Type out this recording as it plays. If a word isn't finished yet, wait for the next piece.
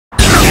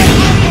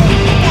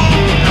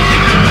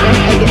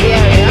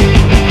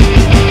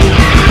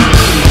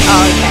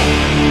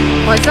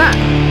What's that?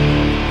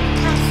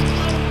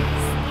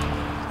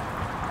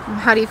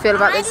 How do you feel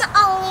about this? I'm the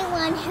only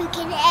one who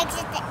can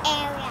exit the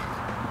area.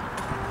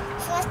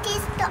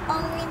 Celeste's the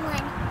only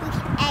one who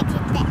can exit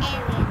the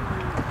area.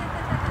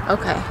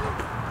 Okay.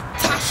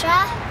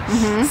 Tasha,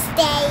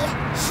 stay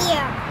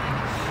here.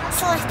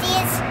 Celeste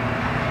is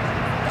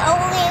the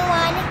only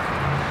one.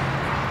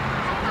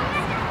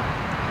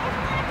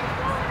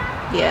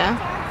 Yeah.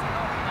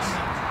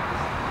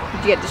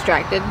 Did you get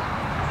distracted?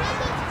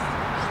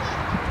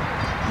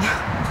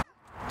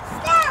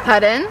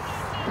 Pardon?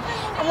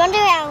 I wonder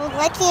I was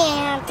lucky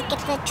enough to get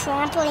the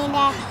trampoline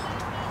there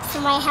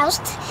for my house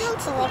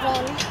to live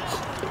in,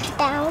 to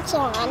bounce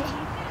on.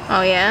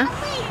 Oh yeah?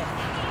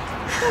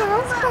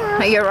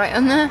 Are you right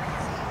on there?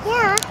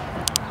 Yeah.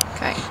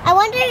 Okay. I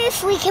wonder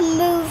if we can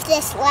move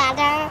this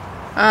ladder.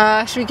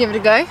 Should we give it a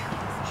go?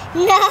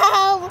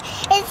 No,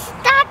 it's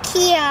stuck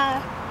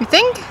here. You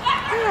think?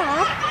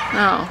 Yeah.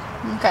 Oh,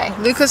 okay.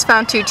 Lucas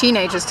found 2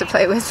 teenagers to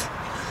play with,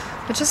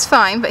 which is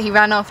fine, but he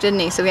ran off,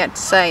 didn't he? So we had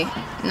to say,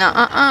 no,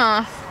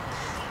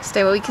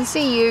 stay where we can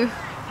see you,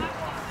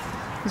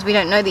 because we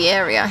don't know the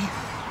area.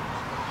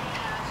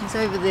 He's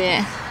over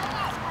there.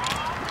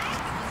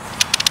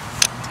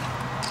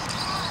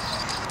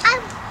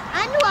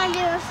 I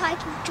wonder if I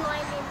can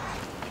join in.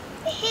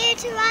 Here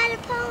to ride a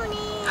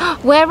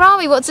pony. Where are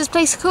we? What's this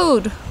place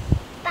called?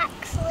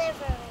 Buck's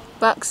Livery.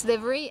 Buck's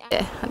Livery.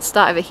 Yeah, let's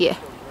start over here.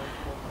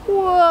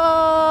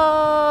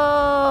 Whoa,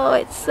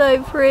 it's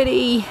so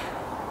pretty.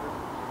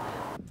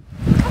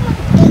 Come on,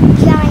 big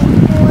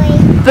giant boy.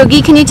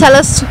 Boogie, can you tell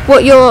us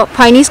what your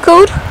pony's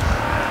called?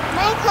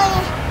 My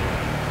pony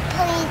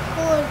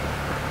called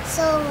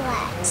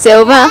Silver.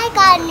 Silver? I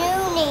got new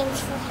names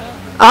for him.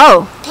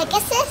 Oh.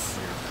 Pegasus.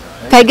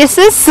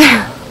 Pegasus?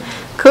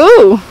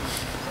 Cool.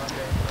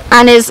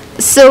 And is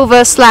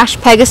Silver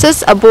 /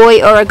 Pegasus a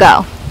boy or a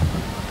girl?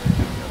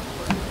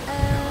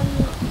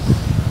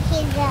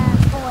 He's a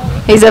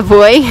boy. He's a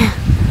boy.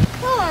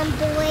 Come on,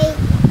 boy.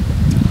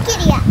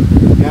 Giddy up.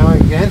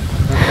 Going again?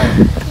 Okay.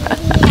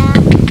 Giddy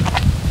up.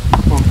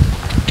 Come on.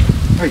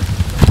 Hey.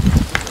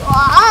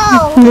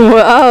 Whoa.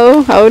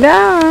 Whoa, hold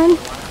on.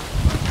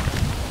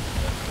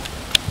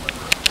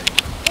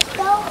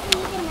 Don't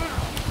eat him out.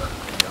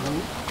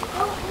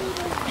 Don't eat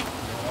him out.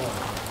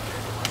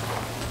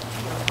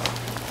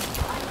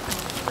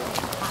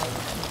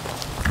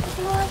 If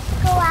he wants to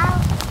go out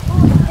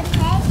with the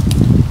pet,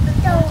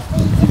 don't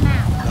eat him out.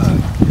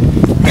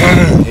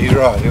 He's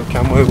right, he'll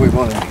come where we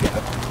want him to go.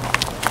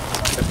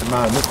 At the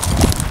moment.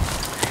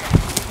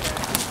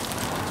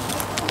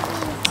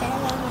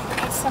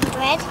 And some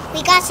bread. We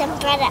got some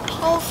bread at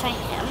home for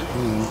him.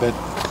 But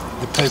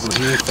the people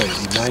here feed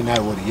him, they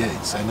know what he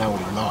eats, they know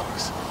what he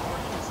likes.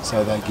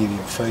 So they give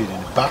him food in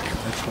a bucket.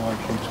 That's why he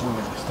keeps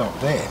wanting to stop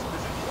there.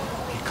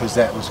 Because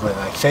that was where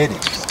they fed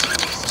him.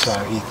 So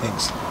he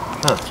thinks,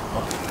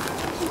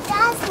 He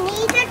does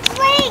need a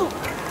drink.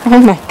 Oh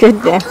my I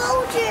goodness.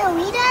 told you,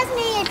 he does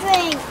need a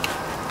drink.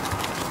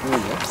 oh,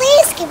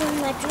 Please give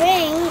him a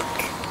drink.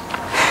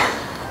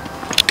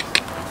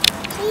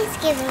 Please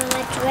give him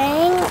a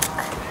drink.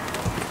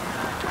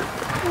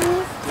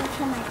 Please give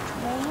him a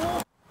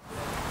drink.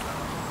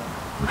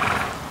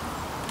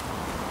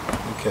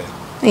 okay.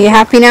 Are you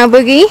happy now,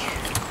 Boogie?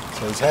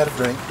 So he's had a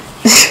drink.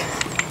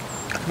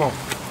 Come on.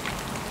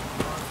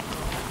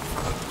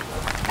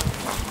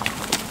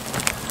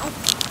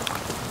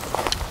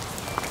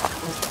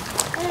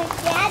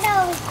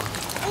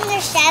 In the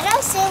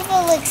shadow,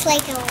 Silver looks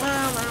like a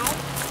llama.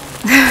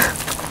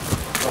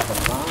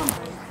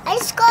 I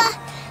just got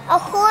a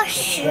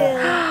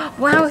horseshoe.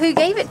 Wow, who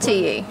gave it to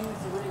you?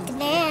 The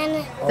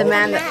man. The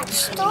man in that... that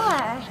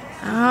store.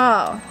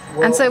 Oh.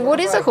 And so what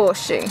is a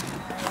horseshoe?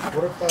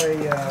 What if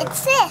they,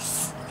 It's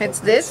this. It's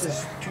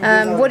this?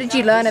 What did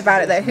you learn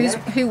about it though?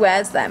 Who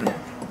wears them?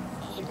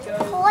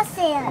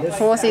 Horses.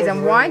 Horses,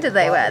 and why do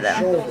they wear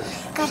them?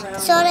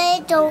 So they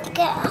don't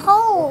get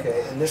cold.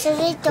 So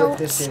they don't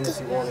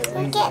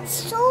get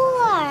sore.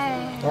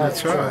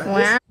 that's right.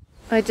 Wow.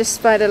 I just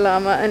spied a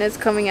llama and it's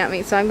coming at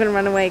me, so I'm going to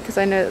run away because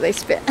I know that they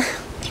spit.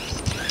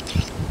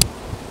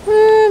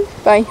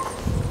 Bye.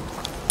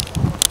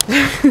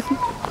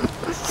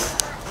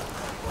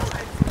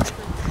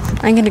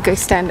 I'm going to go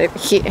stand over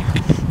here.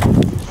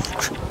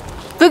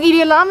 Boogie,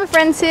 your llama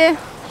friend's here.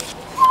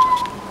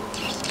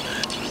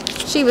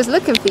 She was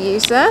looking for you,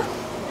 sir.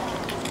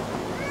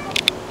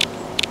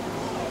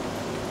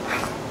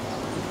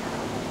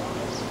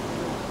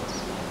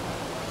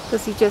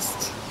 Does he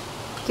just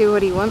do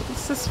what he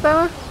wants, this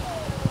fella?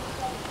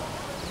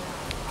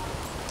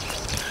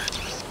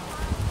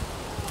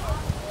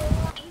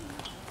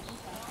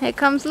 Here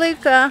comes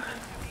Luca.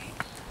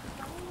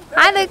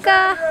 Hi,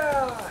 Luca.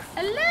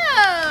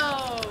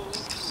 Hello!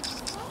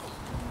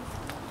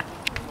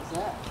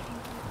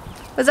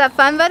 Was that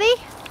fun, buddy?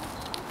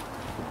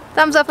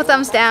 Thumbs up or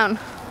thumbs down?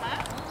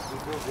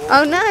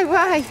 Oh no,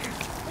 why?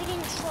 We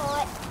didn't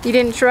throw it. You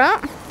didn't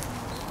trot?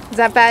 Is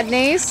that bad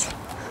news?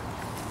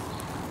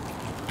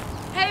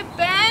 Hey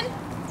Ben!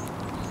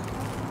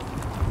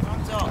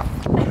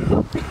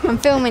 I'm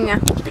filming you.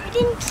 I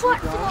didn't trot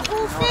for the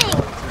whole thing.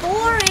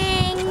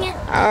 Boring.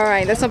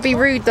 Alright, let's not be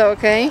rude though,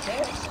 okay?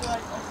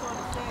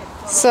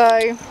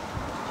 So,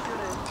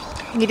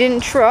 you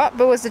didn't trot,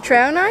 but was the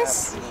trail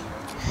nice?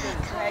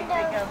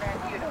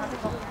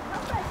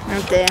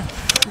 Oh dear.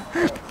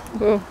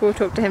 We'll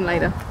talk to him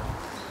later.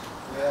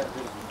 Yeah, a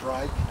bit of a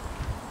break.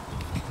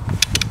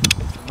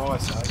 For my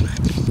sake.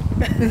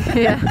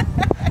 Yeah.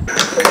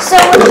 So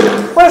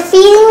we're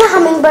feeding the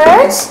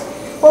hummingbirds.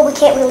 Well, we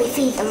can't really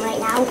feed them right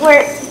now.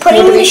 We're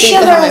putting the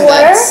sugar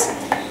water.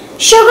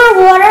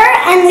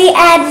 And we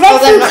add red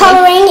food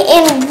coloring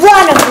in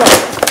one of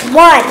them.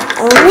 One.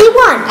 Only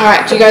one.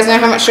 Alright, do you guys know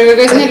how much sugar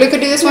goes in here? Luca,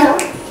 do this one. No.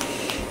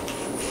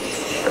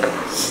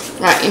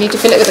 Right, you need to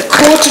fill it with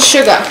 1/4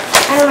 sugar.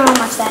 I don't know how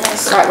much that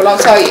is. Right, well I'll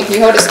tell you.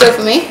 You hold it still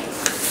for me.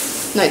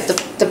 No, the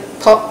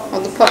pot.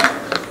 Hold the pot.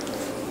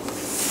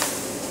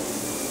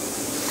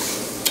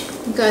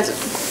 You guys.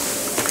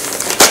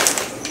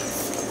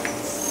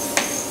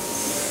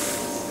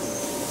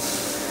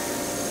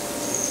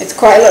 It's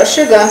quite a lot of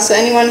sugar, so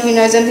anyone who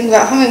knows anything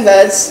about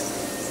hummingbirds,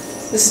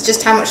 this is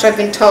just how much I've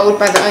been told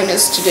by the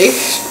owners to do.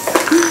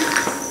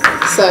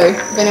 So,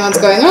 if anyone's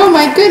going, oh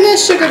my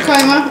goodness, sugar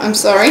coma, I'm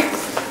sorry.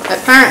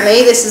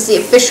 Apparently, this is the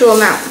official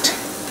amount.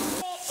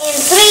 In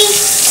 3,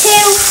 2,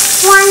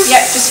 1.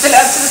 Yep, just fill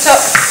it up to the top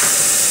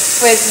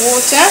with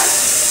water,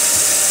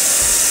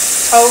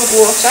 cold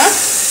water.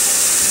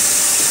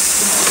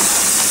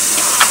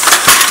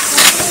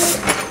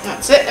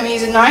 That's it. I'm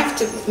using a knife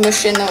to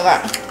mush in all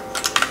that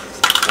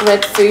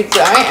red food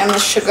dye and the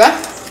sugar.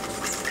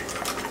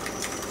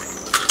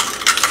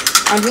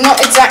 I'm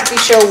not exactly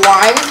sure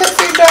why we put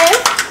food dye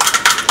in.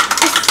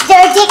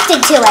 They're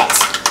addicted to it.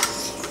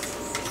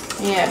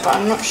 Yeah, but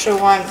I'm not sure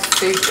why with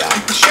food dye.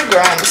 The sugar,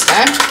 I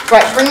understand.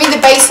 Right, bring me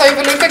the base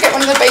over, Luca. Get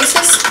one of the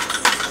bases.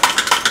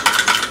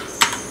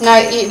 Now,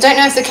 you don't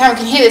know if the camera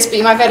can hear this, but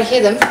you might be able to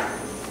hear them.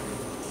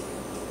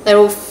 They're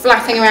all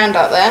flapping around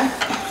out there.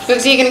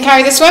 Luca, are you going to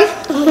carry this one?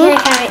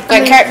 Mm-hmm.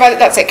 Right, carry it by the,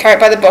 that's it. Carry it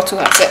by the bottle.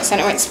 That's it. So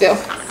it won't spill.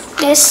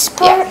 This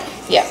part?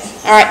 Yeah.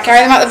 All right,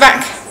 carry them out the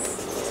back.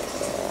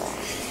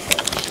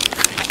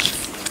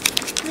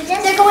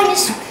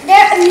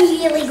 They're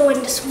immediately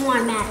going to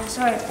swarm at us,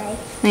 aren't they?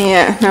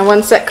 Yeah. Now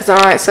one sec, because our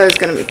ISO is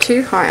going to be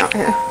too high up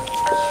here.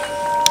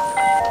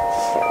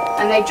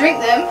 And they drink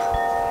them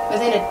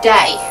within a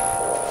day.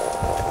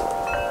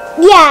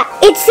 Yeah,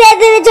 it said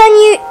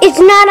that it's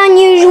not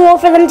unusual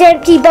for them to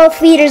empty both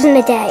feeders in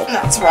a day.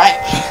 That's right.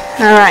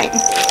 All right.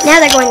 Now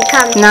they're going to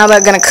come. Now they're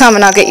going to come,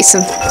 and I'll get you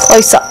some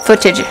close-up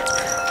footage.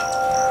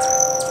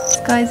 This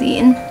guy's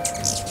eating.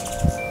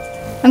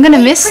 I'm going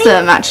to miss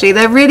them, actually.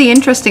 They're really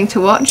interesting to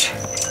watch.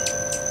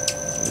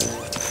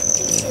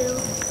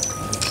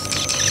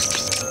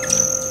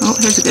 Oh,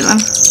 here's a good one.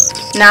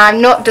 Now,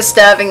 I'm not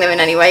disturbing them in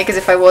any way, because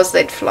if I was,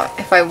 they'd fly.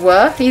 If I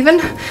were,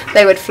 even,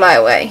 they would fly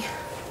away.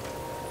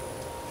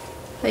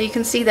 So you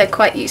can see they're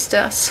quite used to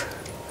us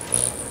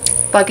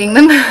bugging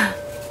them.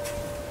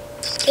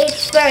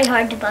 It's very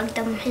hard to bug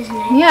them, isn't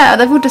it? Yeah,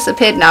 they've all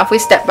disappeared now. If we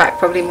step back,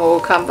 probably more will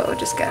come, but we'll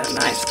just get a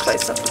nice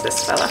close-up of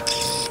this fella.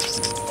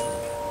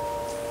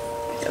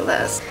 Look at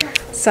this.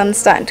 Sun's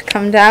starting to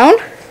come down.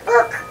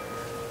 Look!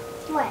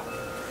 What?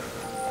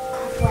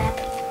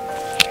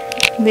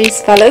 Cobweb.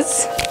 These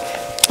fellas.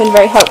 Been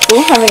very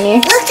helpful having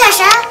you. Look,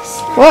 Tasha!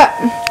 What?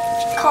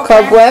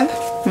 Cobweb. Cobweb?